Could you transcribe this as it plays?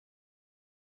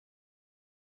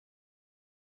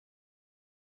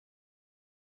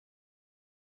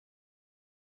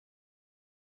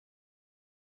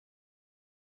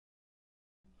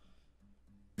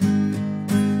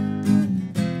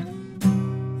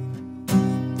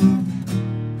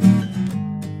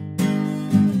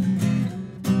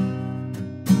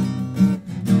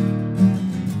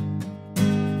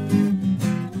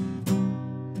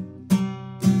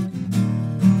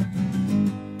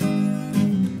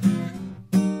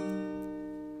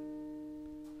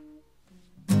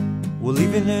We're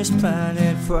leaving this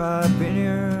planet, for I've been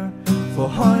here for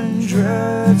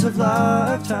hundreds of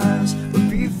lifetimes. But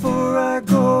before I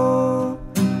go,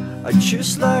 I'd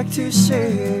just like to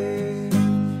say,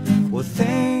 well,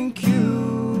 thank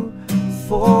you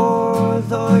for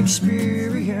the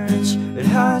experience. It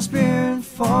has been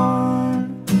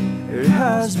fun, it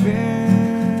has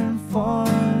been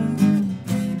fun.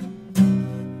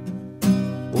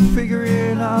 We'll figure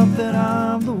it out that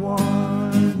I'm the one.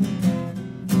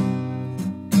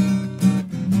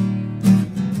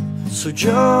 So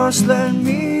just let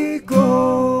me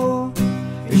go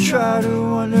and try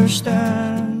to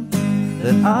understand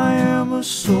that I am a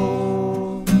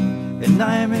soul, and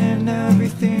I am in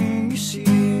everything you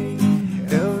see,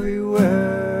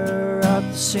 everywhere at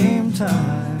the same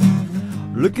time.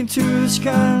 Look into the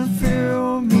sky and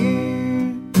feel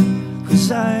me,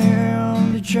 'cause I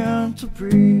am the gentle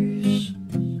breeze,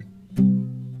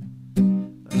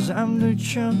 'cause I'm the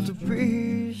gentle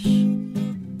breeze.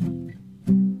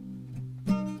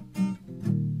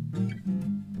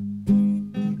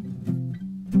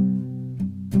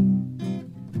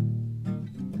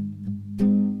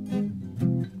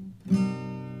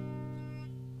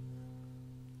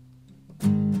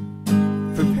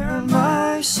 Preparing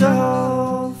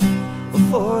myself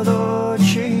for the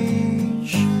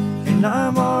change, and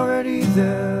I'm already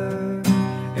there,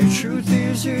 and truth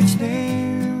is its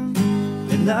name,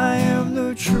 and I am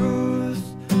the truth,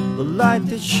 the light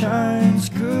that shines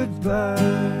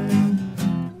goodbye,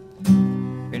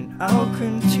 and I'll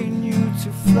continue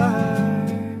to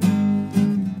fly.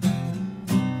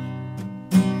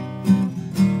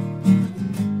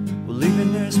 We're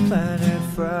leaving this planet,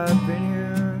 for I've been here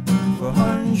for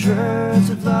hundreds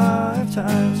of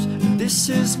lifetimes. This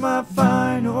is my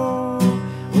final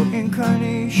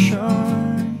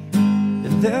incarnation,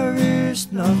 and there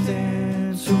is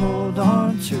nothing to hold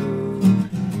on to,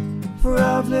 for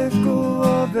I've let go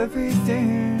of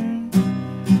everything.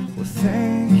 Well,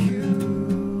 thank